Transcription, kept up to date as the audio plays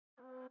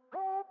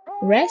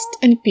Rest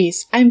and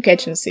peace, I'm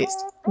Ketrin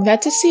Cyst.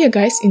 Glad to see you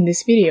guys in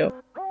this video.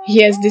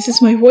 Yes, this is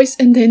my voice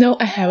and I know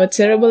I have a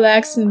terrible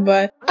accent,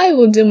 but I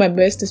will do my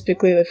best to speak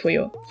clearly for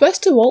you.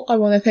 First of all, I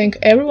want to thank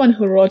everyone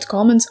who wrote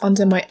comments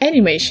under my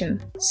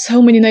animation.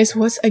 So many nice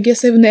words, I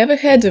guess I've never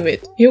heard of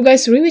it. You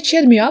guys really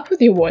cheered me up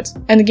with your words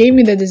and gave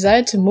me the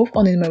desire to move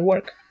on in my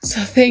work. So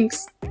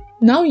thanks!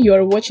 Now you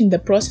are watching the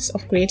process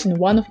of creating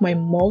one of my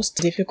most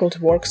difficult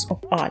works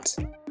of art.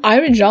 I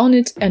redrawn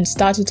it and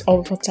started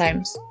over 4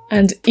 times.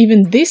 And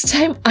even this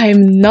time I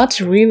am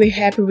not really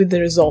happy with the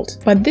result.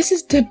 But this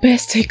is the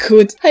best I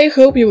could. I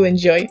hope you will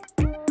enjoy.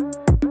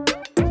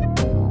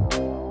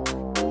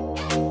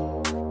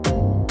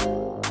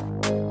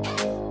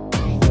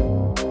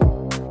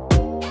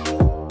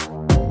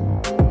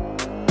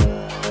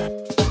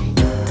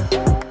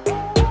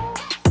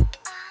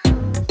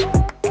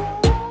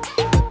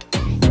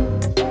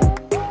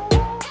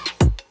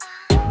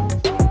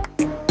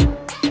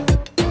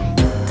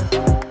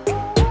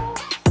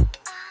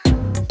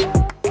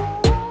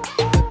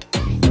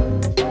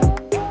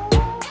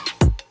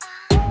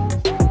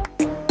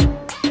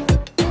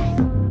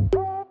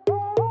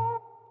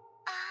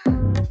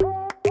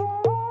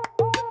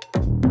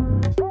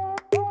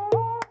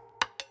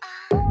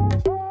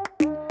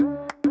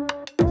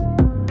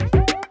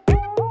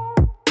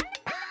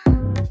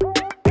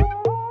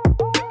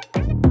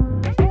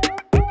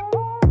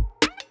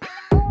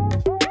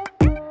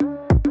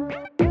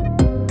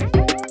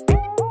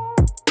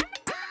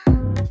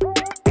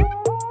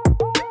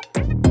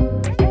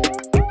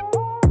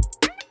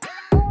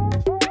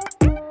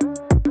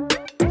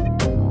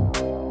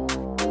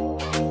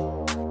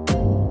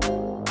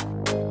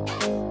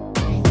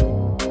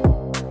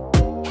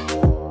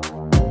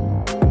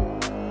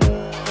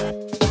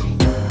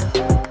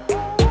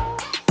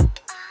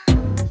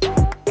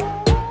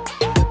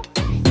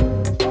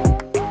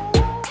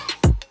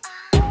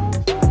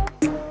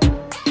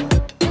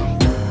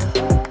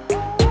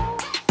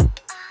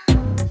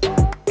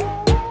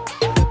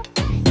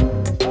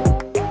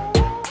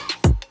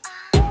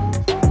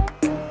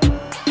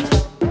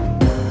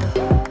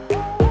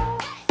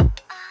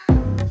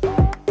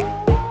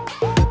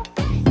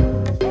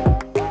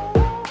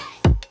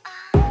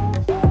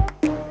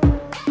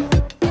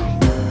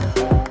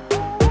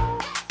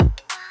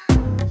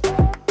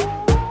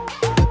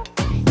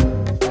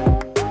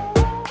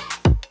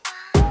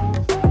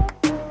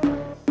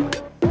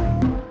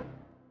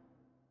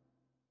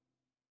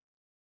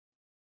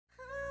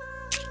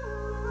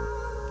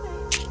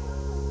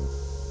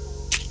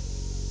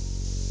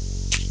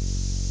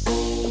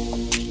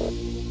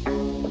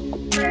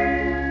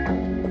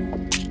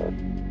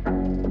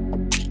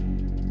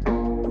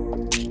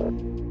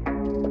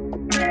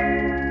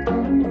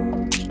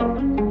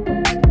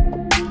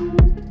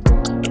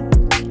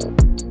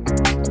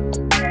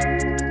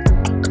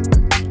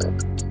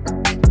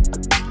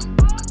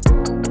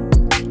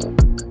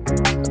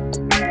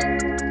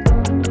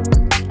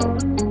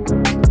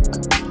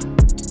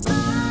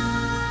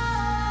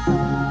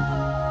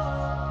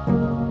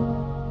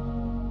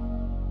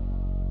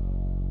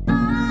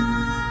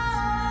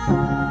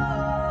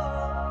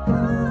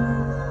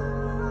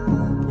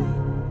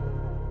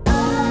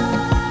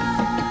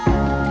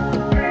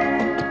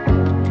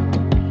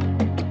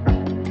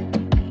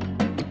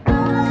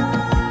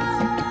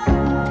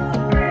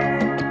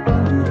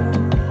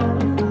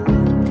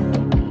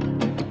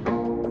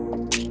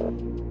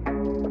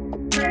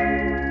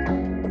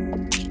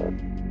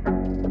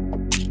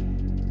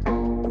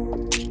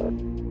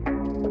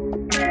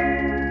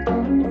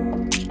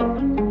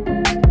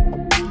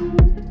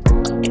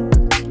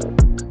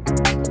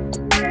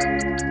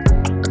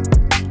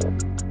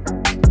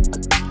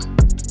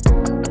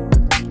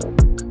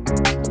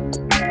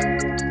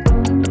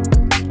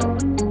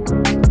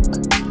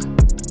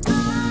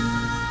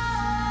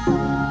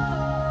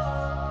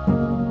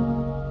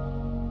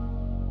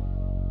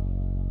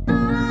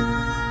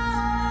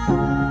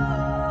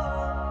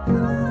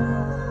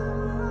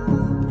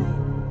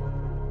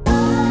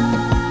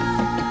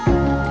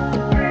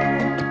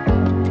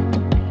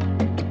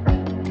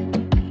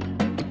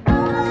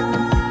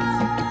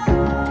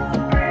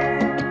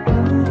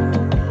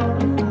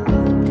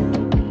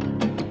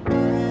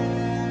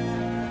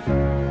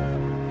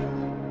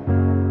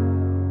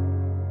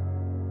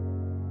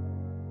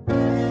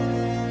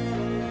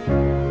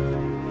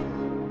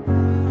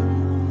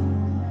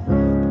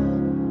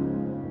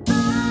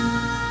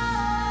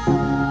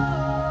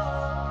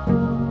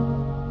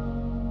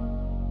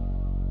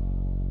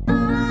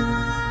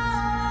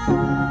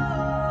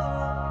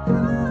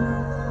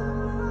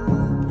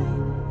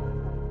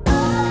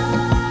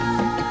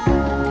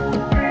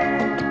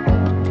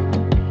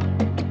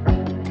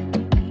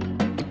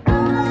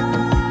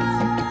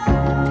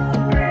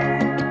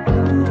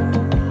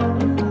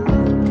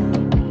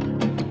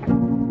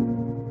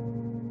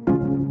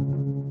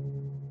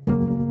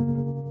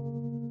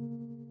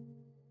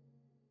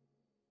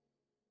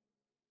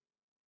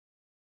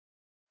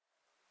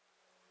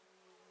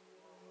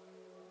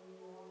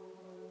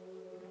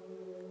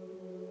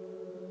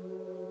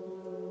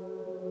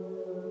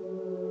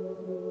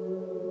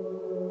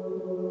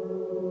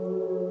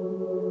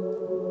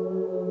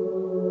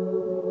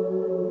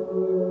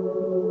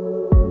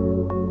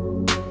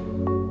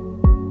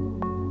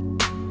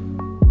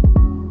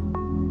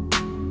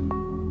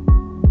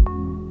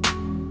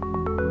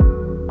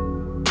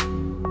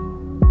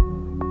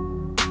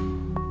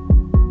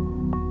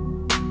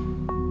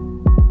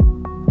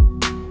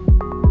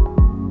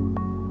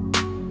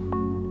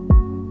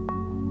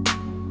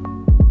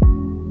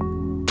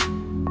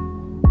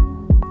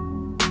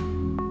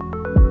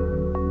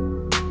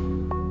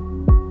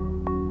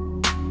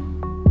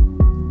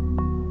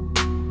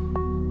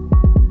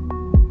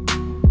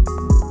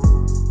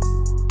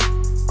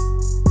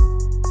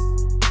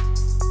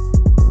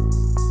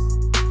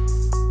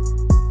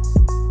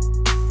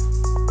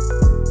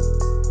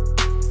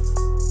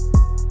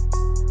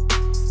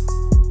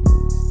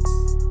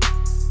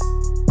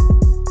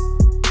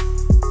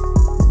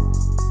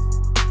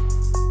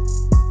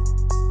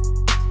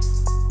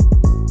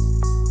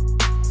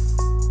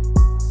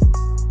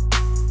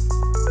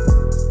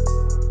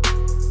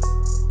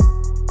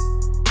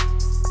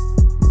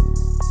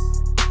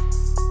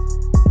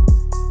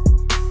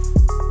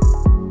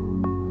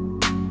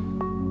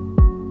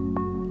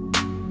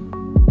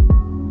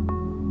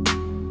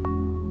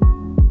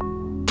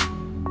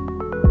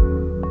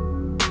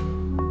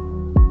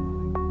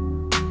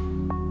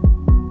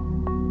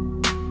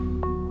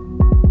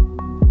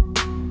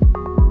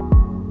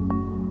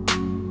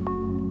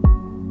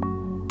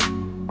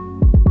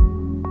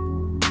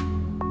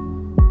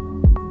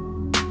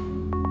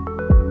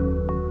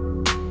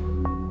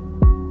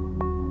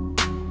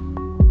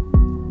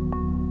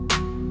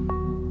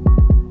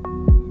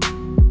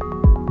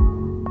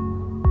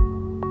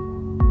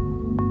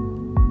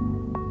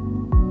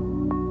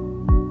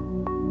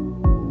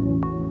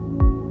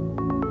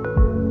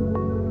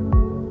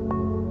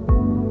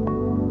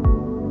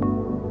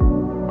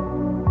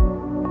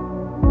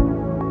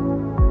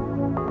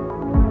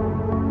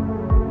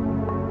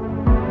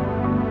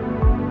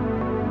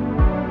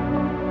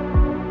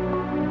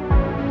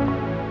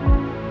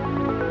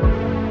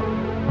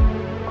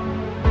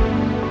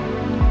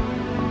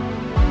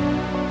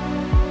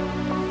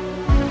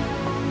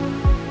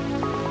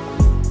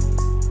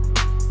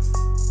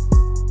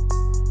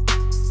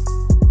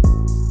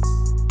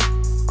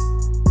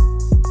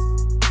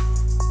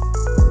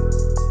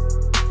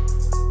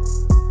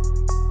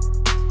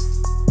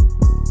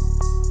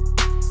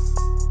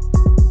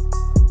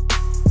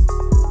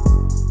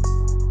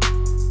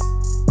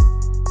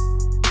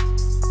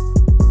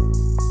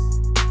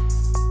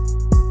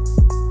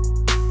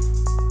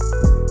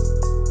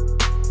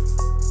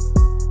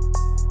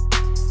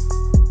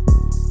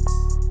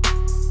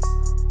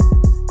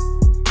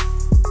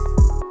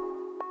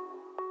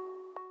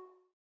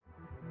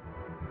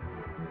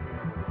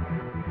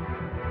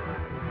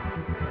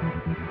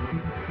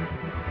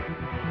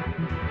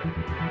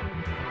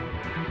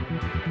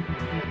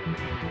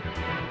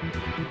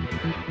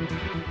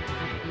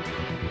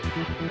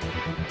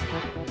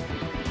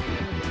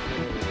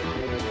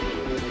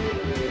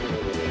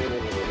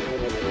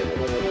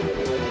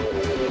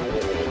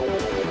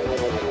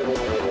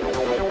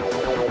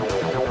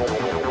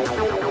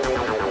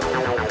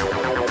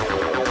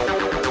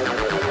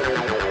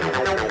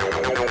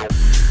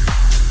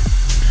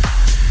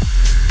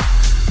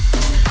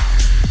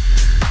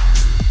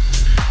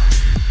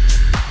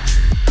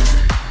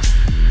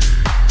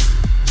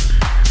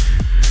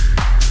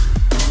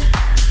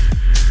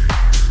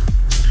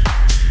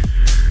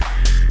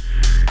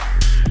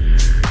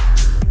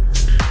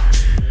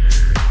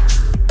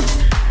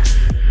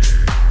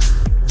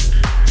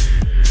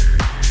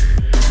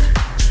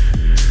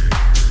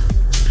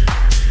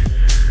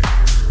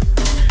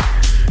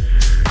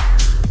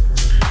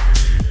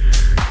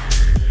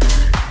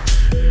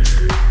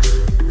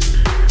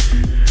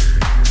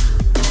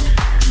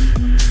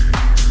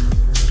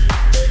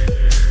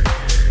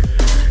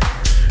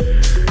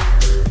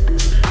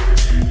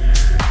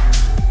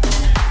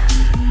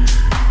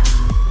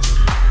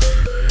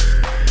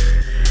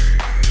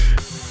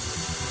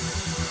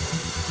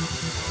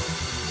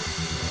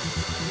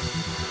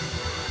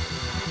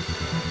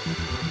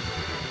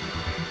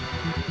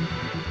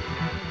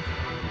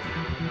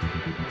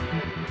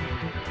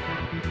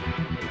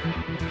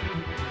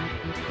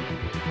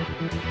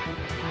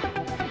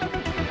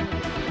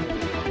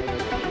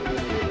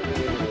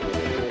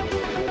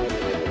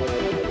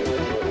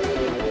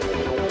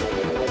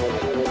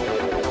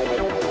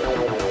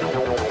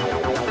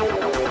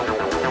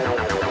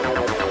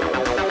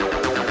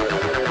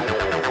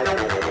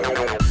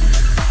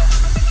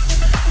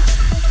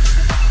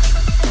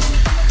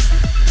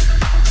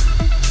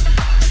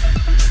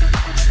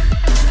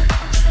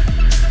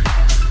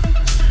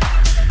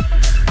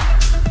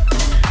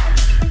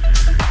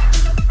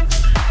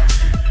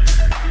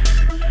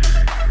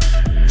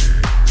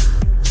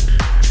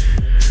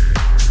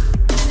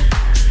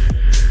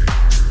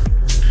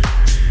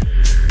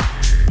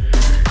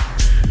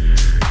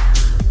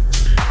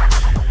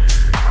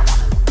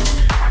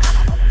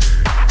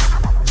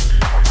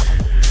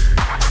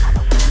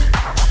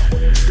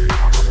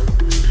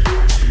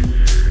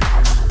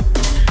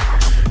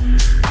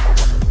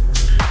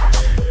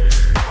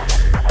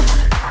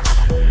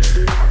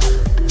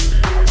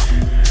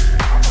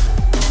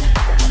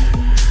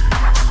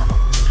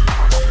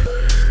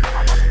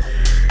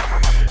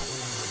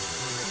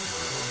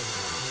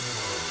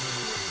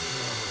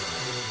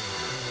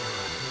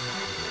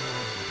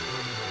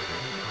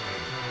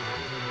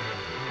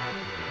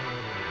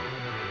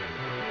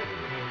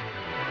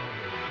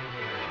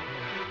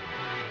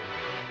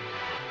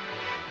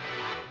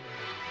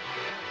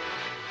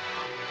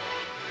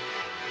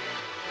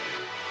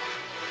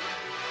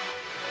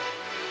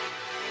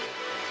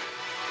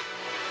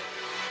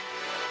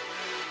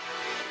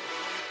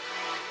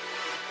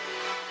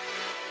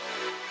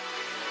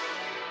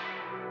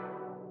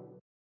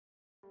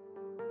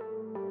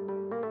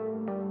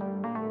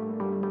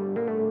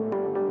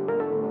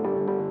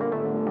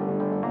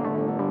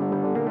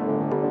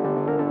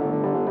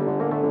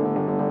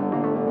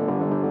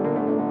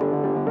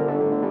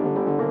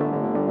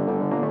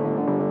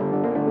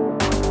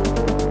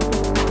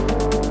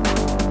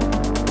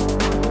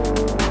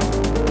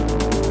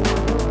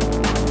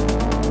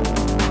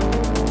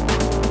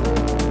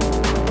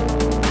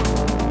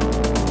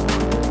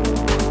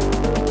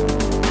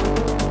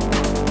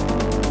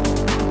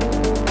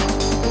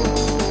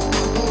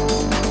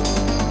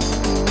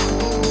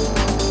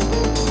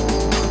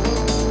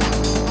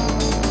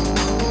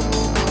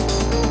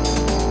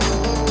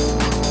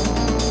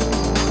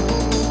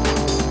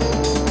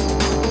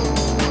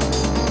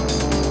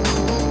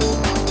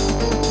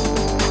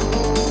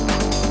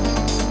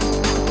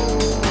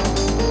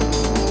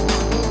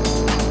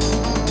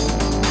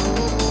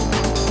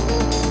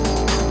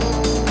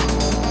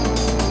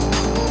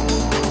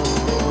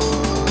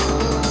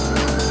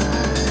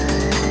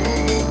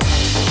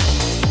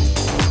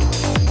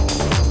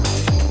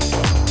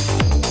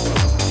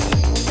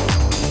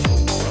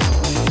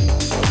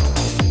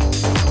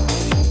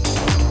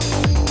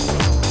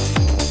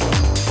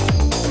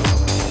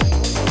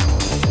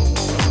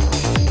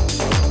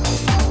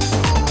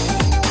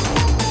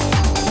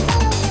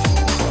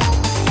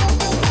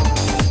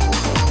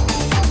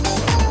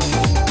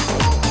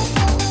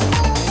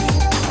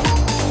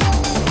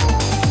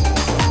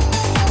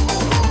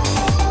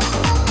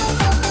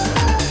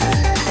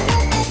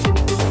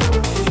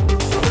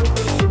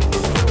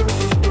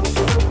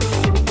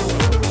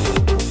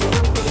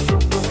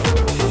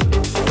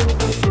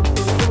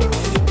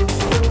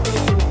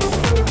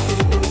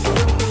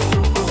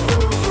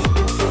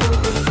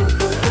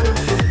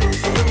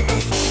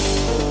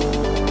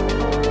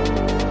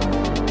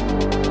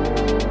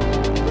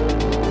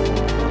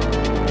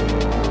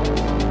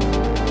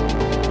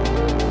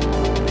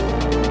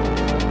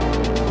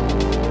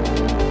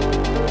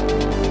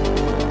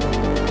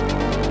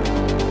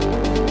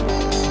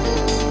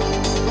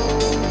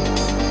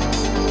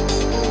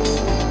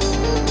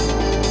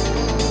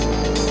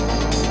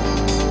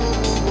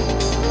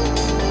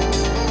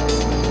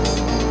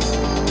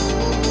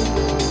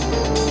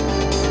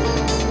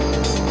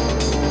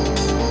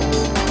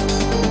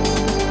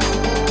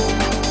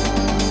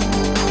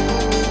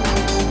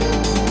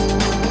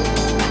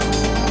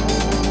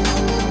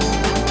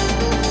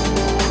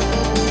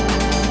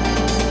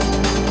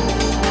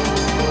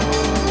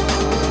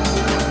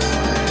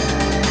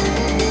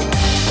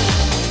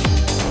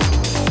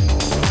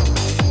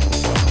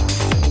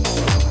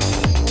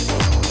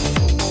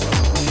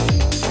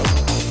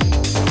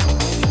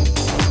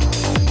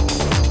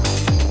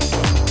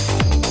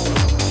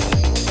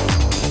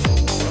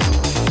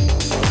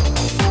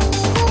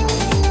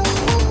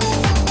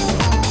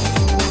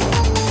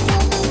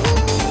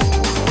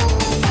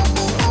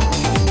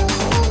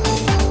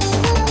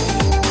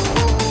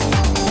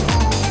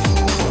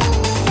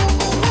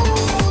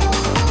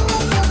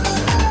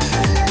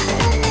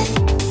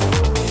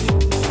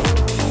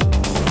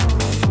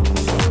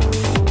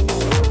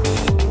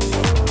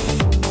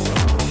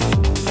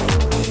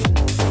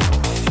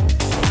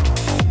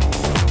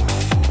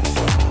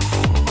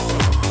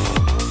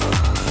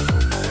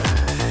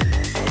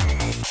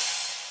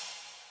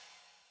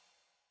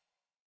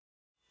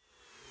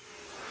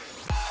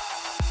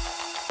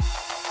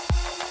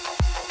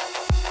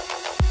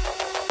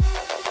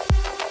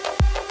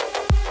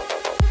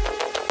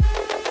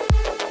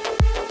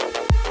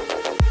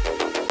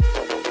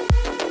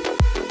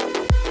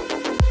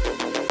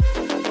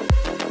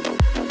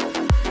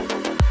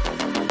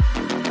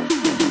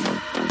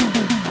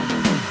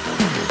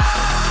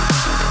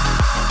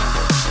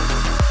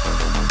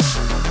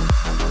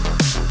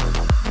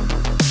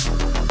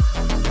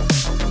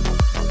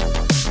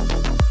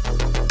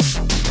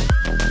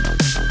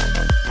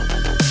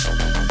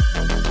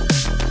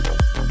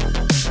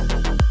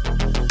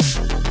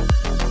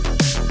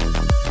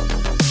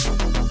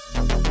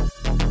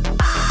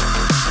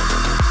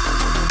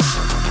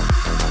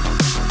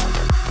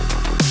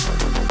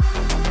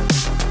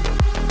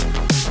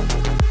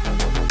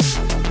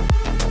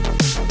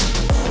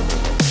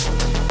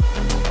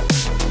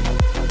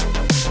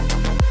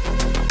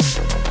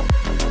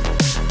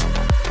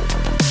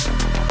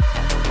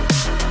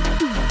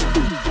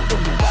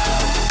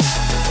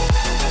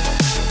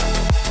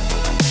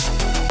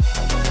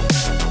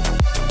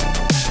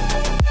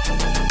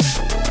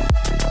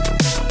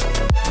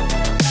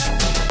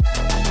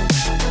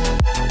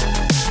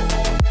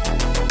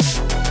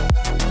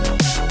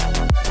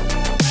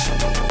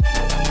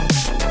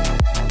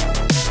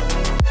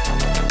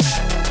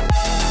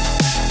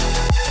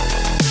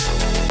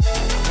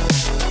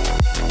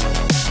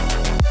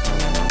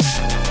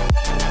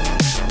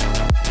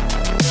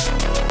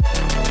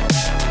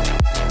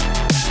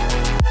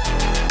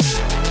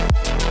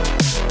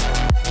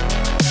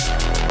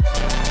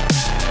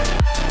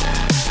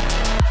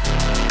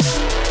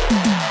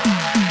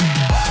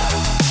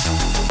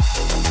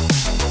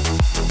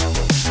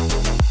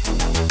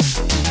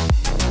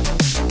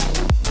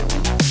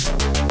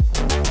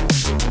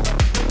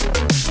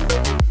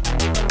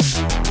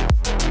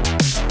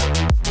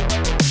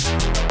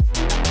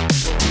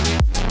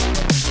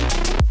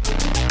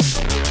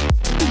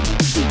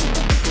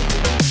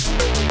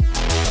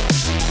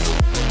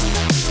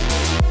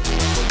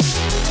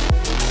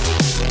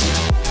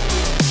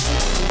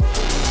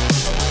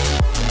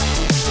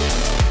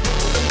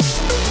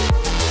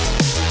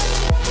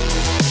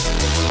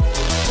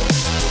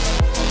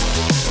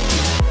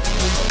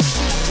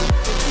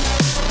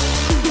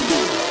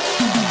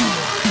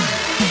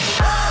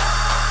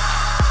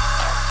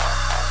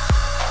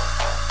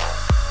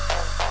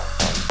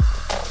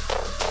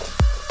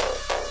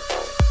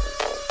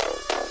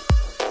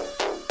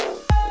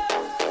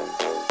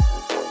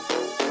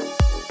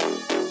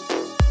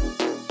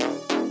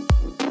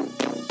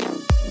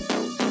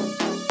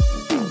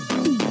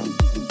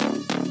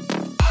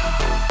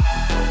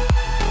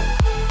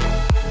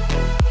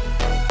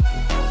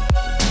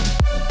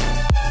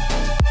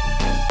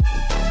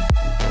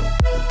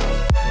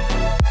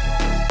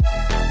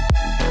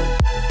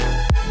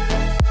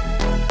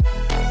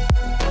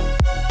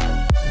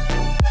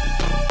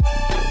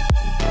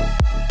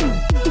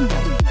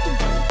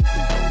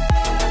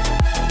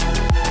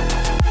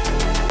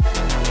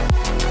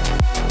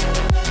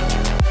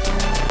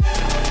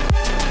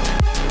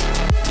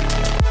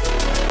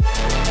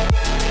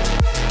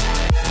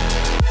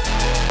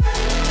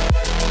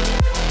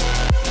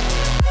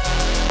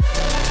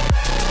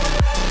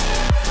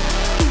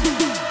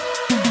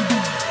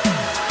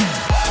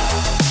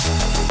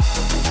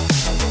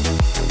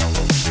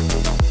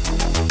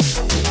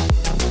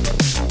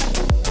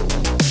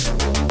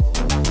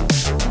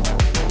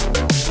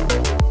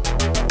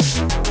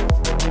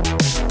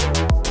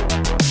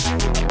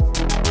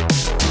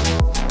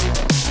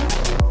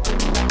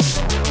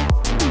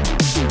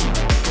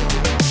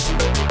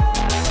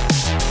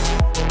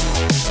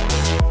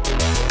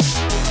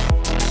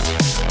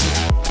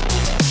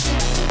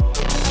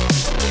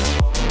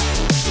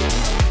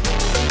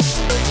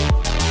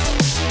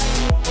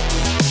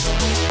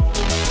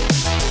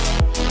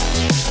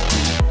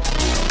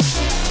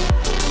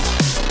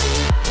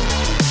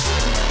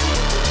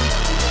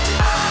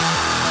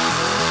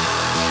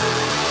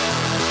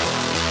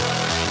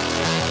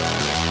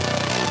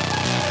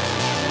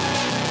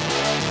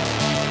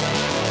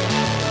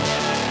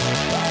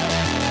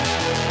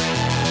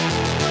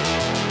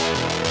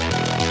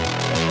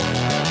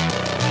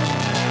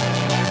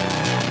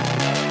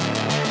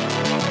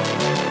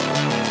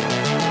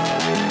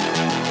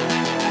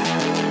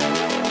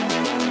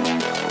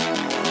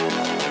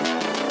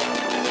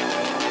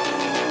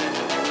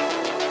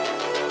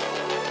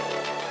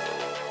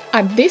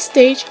 At this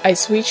stage, I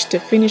switched to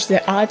finish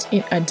the art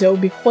in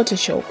Adobe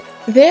Photoshop.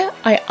 There,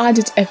 I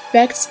added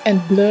effects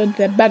and blurred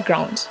the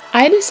background.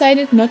 I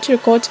decided not to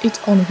record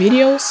it on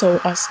video so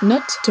as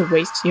not to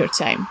waste your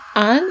time.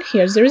 And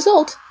here's the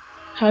result.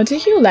 How do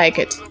you like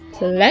it?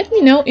 Let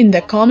me know in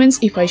the comments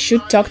if I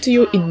should talk to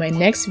you in my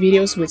next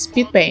videos with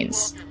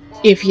SpeedPaints.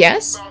 If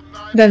yes,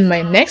 then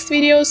my next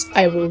videos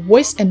I will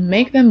voice and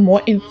make them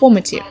more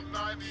informative.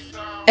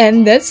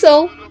 And that's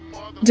all!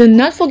 Do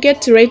not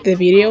forget to rate the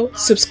video,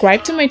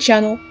 subscribe to my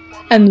channel,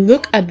 and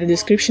look at the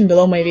description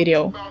below my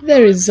video.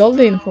 There is all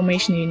the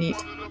information you need.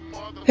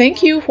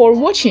 Thank you for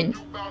watching!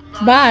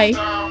 Bye!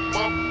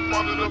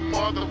 Under the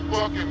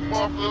motherfucking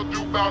muffler,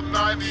 do about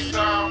 90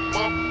 time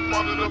up.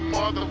 Under the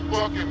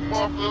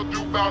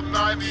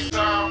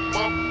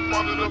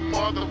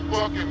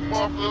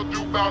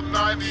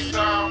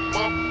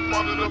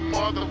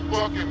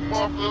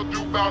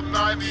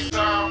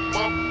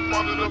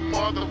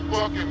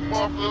motherfucking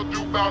muffler,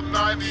 do about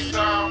 90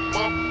 time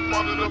up.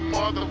 Under the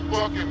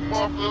motherfucking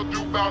muffler,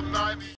 do about 90.